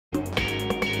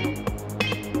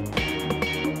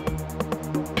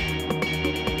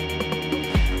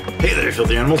there,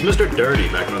 filthy animals. Mr. Dirty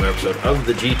back in another episode of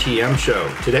the GTM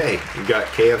show. Today, we've got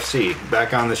KFC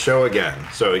back on the show again.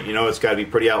 So, you know, it's got to be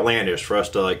pretty outlandish for us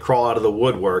to, like, crawl out of the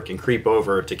woodwork and creep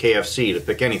over to KFC to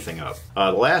pick anything up.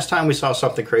 The last time we saw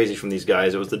something crazy from these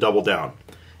guys, it was the Double Down.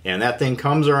 And that thing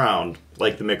comes around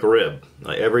like the McRib.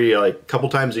 Every couple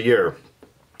times a year,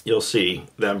 you'll see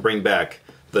them bring back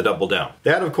the Double Down.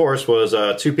 That, of course, was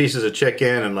 2 pieces of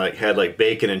chicken and had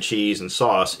bacon and cheese and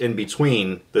sauce in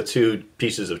between the 2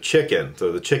 pieces of chicken.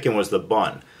 So the chicken was the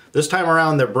bun. This time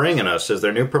around, they're bringing us, as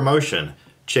their new promotion,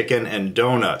 chicken and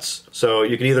donuts. So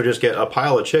you can either just get a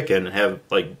pile of chicken and have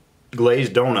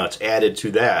glazed donuts added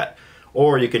to that,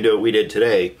 or you can do what we did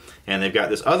today, and they've got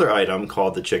this other item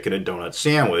called the chicken and donut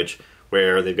sandwich,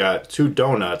 where they've got 2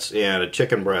 donuts and a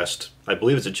chicken breast. I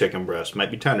believe it's a chicken breast,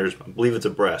 might be tenders, I believe it's a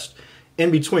breast, in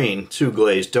between 2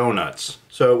 glazed donuts.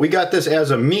 So we got this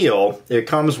as a meal. It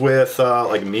comes with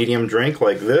a medium drink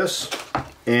like this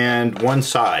and 1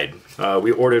 side.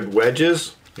 We ordered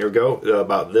wedges. Here we go,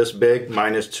 about this big,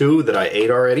 minus 2 that I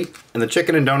ate already. And the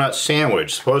chicken and donut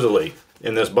sandwich, supposedly,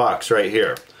 in this box right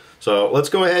here. So let's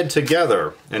go ahead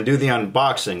together and do the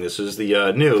unboxing. This is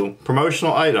the new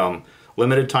promotional item,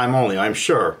 limited time only, I'm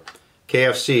sure.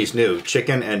 KFC's new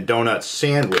chicken and donut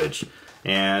sandwich.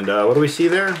 And what do we see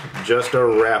there? Just a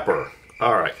wrapper.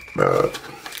 Alright. Alright,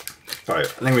 I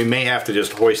think we may have to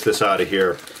just hoist this out of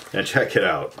here and check it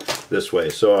out this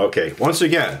way. So, okay, once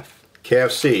again,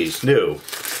 KFC's new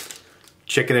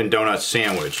chicken and donut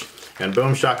sandwich. And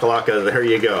boom shakalaka, there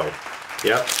you go.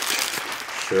 Yep,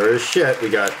 sure as shit. We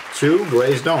got 2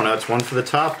 glazed donuts, 1 for the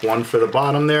top, 1 for the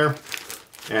bottom there.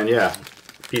 And yeah,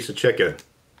 piece of chicken.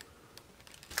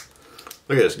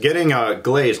 Look at this, getting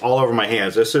glaze all over my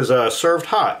hands. This is served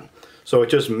hot, so it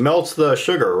just melts the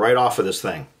sugar right off of this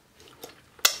thing.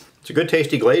 It's a good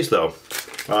tasty glaze though.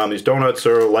 These donuts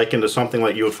are likened to something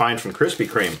like you would find from Krispy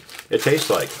Kreme. It tastes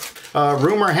like.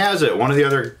 Rumor has it, one of the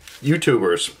other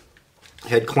YouTubers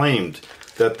had claimed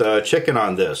that the chicken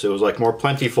on this, it was more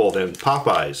plentiful than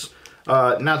Popeyes.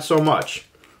 Not so much.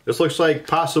 This looks like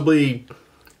possibly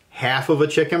half of a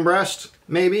chicken breast,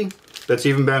 maybe. That's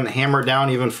even been hammered down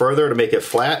even further to make it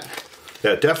flat.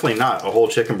 Yeah, definitely not a whole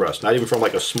chicken breast, not even from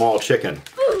a small chicken.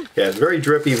 Yeah, it's very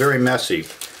drippy, very messy.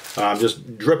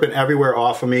 Just dripping everywhere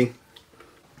off of me.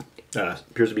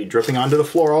 Appears to be dripping onto the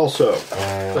floor also.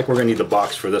 Looks like we're gonna need the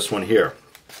box for this one here.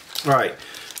 All right,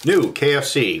 new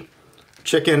KFC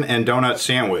chicken and donut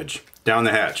sandwich, down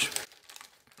the hatch.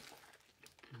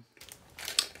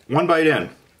 1 bite in,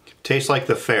 tastes like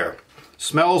the fair.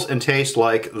 Smells and tastes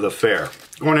like the fair.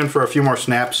 Going in for a few more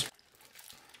snaps.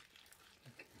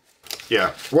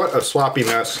 Yeah, what a sloppy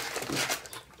mess.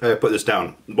 I gotta put this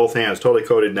down. Both hands, totally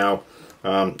coated now.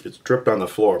 It's dripped on the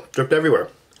floor. Dripped everywhere.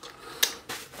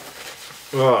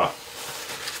 Ugh.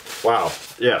 Wow,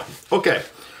 yeah. Okay,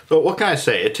 so what can I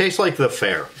say? It tastes like the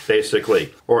fair,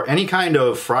 basically. Or any kind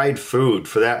of fried food,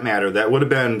 for that matter, that would have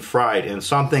been fried in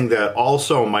something that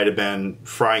also might have been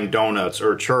frying donuts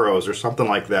or churros or something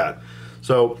like that.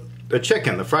 So the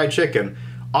chicken, the fried chicken,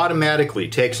 automatically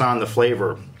takes on the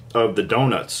flavor of the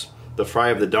donuts, the fry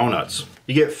of the donuts.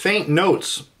 You get faint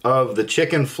notes of the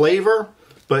chicken flavor,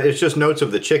 but it's just notes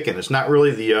of the chicken. It's not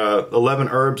really the 11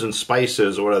 herbs and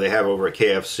spices or what they have over at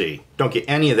KFC. Don't get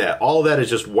any of that. All of that is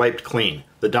just wiped clean.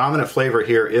 The dominant flavor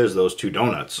here is those 2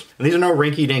 donuts. And these are no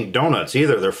rinky-dink donuts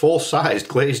either. They're full-sized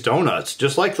glazed donuts,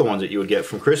 just like the ones that you would get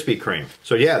from Krispy Kreme.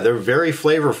 So yeah, they're very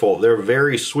flavorful. They're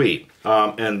very sweet.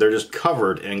 And they're just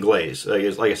covered in glaze.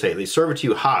 Like I say, they serve it to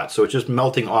you hot, so it's just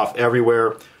melting off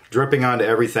everywhere, dripping onto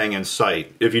everything in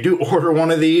sight. If you do order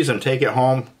one of these and take it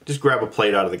home, just grab a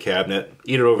plate out of the cabinet,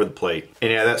 eat it over the plate.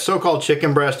 And yeah, that so-called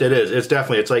chicken breast, it is. It's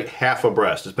definitely, it's like half a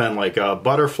breast. It's been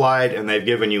butterflied and they've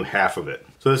given you half of it.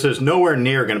 So this is nowhere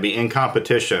near going to be in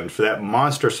competition for that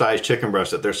monster-sized chicken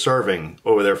breast that they're serving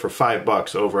over there for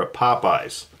 $5 over at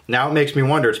Popeyes. Now it makes me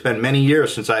wonder, it's been many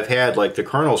years since I've had the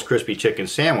Colonel's Crispy Chicken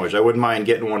Sandwich. I wouldn't mind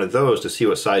getting one of those to see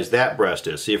what size that breast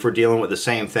is, see if we're dealing with the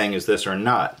same thing as this or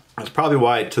not. That's probably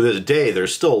why to this day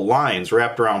there's still lines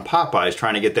wrapped around Popeyes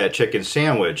trying to get that chicken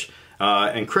sandwich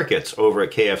and crickets over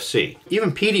at KFC.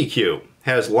 Even PDQ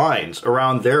has lines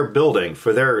around their building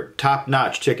for their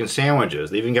top-notch chicken sandwiches.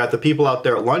 They even got the people out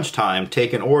there at lunchtime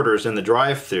taking orders in the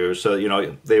drive-thru, so you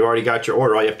know they've already got your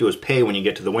order. All you have to do is pay when you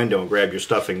get to the window and grab your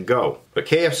stuff and go. But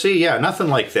KFC, yeah, nothing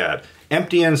like that.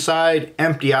 Empty inside,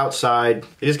 empty outside.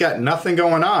 They just got nothing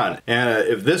going on. And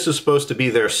if this is supposed to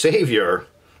be their savior,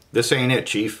 this ain't it,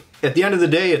 Chief. At the end of the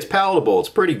day, it's palatable. It's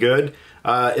pretty good.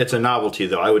 It's a novelty,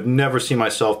 though. I would never see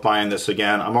myself buying this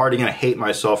again. I'm already going to hate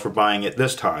myself for buying it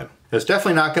this time. It's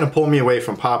definitely not going to pull me away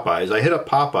from Popeyes. I hit up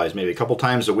Popeyes maybe a couple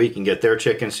times a week and get their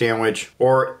chicken sandwich,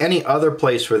 or any other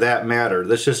place for that matter.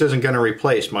 This just isn't going to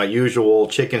replace my usual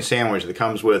chicken sandwich that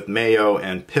comes with mayo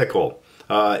and pickle.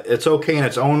 It's okay in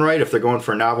its own right if they're going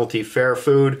for novelty fare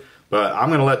food, but I'm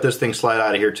going to let this thing slide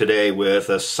out of here today with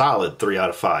a solid 3 out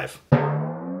of 5.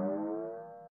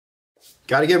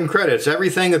 Gotta give them credit. It's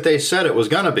everything that they said it was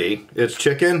gonna be. It's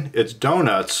chicken, it's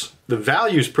donuts. The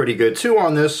value's pretty good too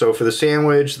on this. So for the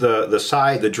sandwich, the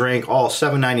side, the drink, all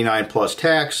 $7.99 plus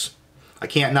tax. I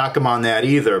can't knock them on that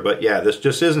either, but yeah, this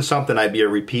just isn't something I'd be a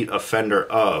repeat offender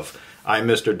of. I'm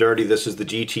Mr. Dirty. This is the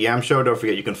GTM Show. Don't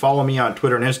forget you can follow me on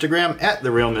Twitter and Instagram at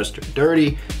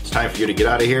 @TheRealMrDirty. It's time for you to get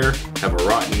out of here. Have a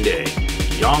rotten day.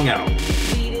 Yong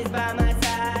out.